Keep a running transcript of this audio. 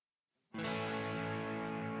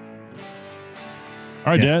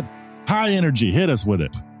All right, Dad. High energy. Hit us with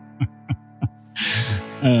it.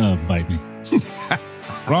 Bite me.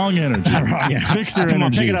 Wrong energy. Fix your Come energy.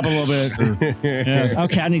 on, pick it up a little bit.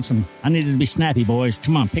 Okay, I need it to be snappy, boys.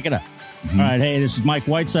 Come on, pick it up. Mm-hmm. All right, hey, this is Mike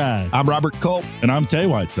Whiteside. I'm Robert Culp. And I'm Tay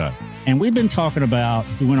Whiteside. And we've been talking about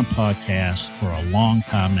doing a podcast for a long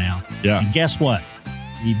time now. Yeah. And guess what?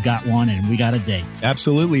 We've got one and we got a date.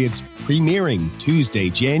 Absolutely. It's premiering Tuesday,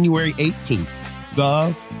 January 18th.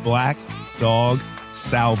 The Black Dog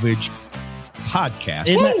Salvage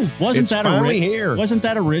Podcast. Wasn't It's that finally here. Wasn't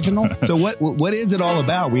that original? So what is it all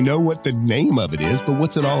about? We know what the name of it is, but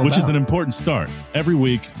what's it all about? Which is an important start. Every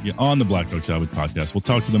week on the Black Dog Salvage Podcast, we'll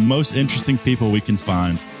talk to the most interesting people we can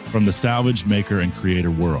find from the salvage maker and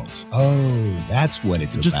creator worlds. Oh, that's what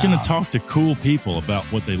it's Just about. going to talk to cool people about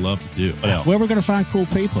what they love to do. What else? Well, we're going to find cool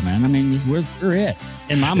people, man. I mean, we're it,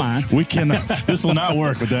 in my mind. We cannot. This will not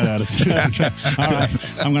work with that attitude. All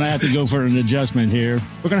right. I'm going to have to go for an adjustment here.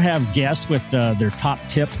 We're going to have guests with their top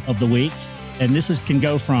tip of the week. And this can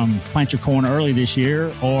go from plant your corn early this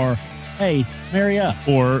year or, hey, marry up.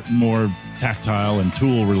 Or more tactile and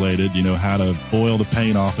tool related, how to boil the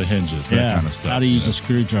paint off of hinges, that kind of stuff. How to use a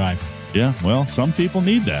screwdriver. Yeah, well, some people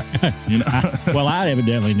need that. Well, I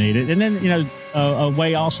evidently need it. And then, a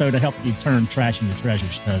way also to help you turn trash into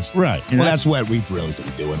treasures. Right. Well, that's what we've really been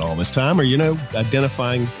doing all this time, or,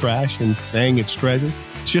 identifying trash and saying it's treasure.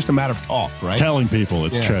 It's just a matter of talk, right? Telling people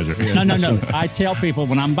it's treasure. Yeah. No. I tell people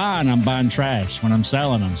when I'm buying trash. When I'm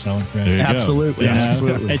selling treasure. There you go. Absolutely. Yeah.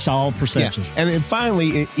 Absolutely. It's all perception. Yeah. And then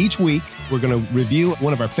finally, each week, we're going to review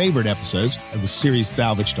one of our favorite episodes of the series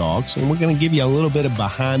Salvage Dogs. And we're going to give you a little bit of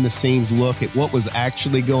behind-the-scenes look at what was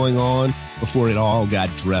actually going on before it all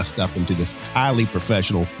got dressed up into this highly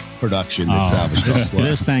professional production that Salvage Dogs was.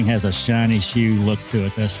 This thing has a shiny shoe look to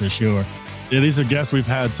it, that's for sure. Yeah, these are guests we've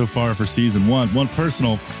had so far for season one. One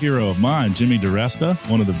personal hero of mine, Jimmy DiResta,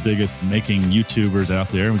 one of the biggest making YouTubers out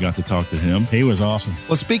there. We got to talk to him. He was awesome.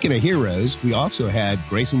 Well, speaking of heroes, we also had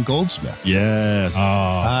Grayson Goldsmith. Yes.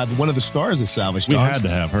 One of the stars of Salvage We Dogs. had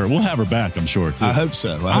to have her. We'll have her back, I'm sure, too. I hope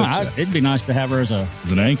so. I hope so. It'd be nice to have her as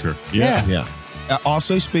As an anchor. Yeah. Yeah.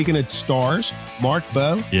 Also, speaking of stars, Mark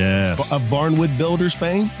Bowe Yes. of Barnwood Builders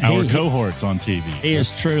fame. Our cohorts on TV. He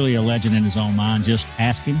is truly a legend in his own mind. Just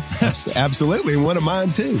ask him. Absolutely. And one of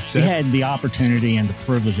mine, too. So. We had the opportunity and the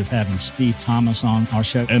privilege of having Steve Thomas on our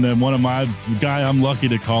show. And then the guy I'm lucky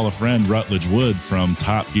to call a friend, Rutledge Wood from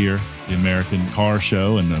Top Gear, the American car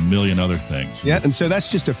show, and a million other things. Yeah, and so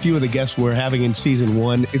that's just a few of the guests we're having in season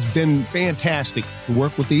one. It's been fantastic to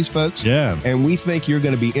work with these folks. Yeah. And we think you're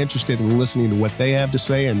going to be interested in listening to what they have to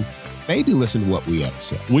say and maybe listen to what we have to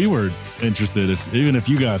say. We were interested, even if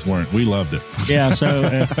you guys weren't. We loved it. Yeah,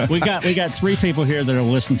 so we got three people here that are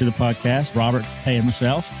listening to the podcast, Robert, Tay, and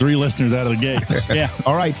myself. 3 listeners out of the gate. Yeah.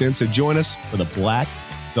 All right, then. So join us for the Black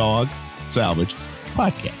Dog Salvage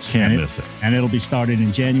Podcast. Can't miss it. And it'll be starting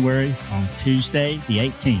in January on Tuesday, the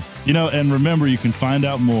 18th. And remember, you can find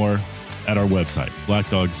out more at our website,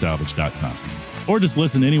 blackdogsalvage.com. Or just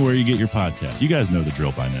listen anywhere you get your podcast. You guys know the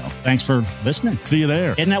drill by now. Thanks for listening. See you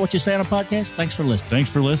there. Isn't that what you say on a podcast? Thanks for listening. Thanks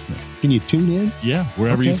for listening. Can you tune in? Yeah,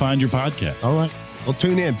 wherever Okay. you find your podcast. All right. Well,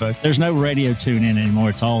 tune in, folks. There's no radio tune in anymore.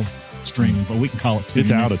 It's all streaming, but we can call it tune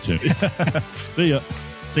It's in. out of tune. See ya.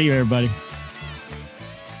 See you, everybody.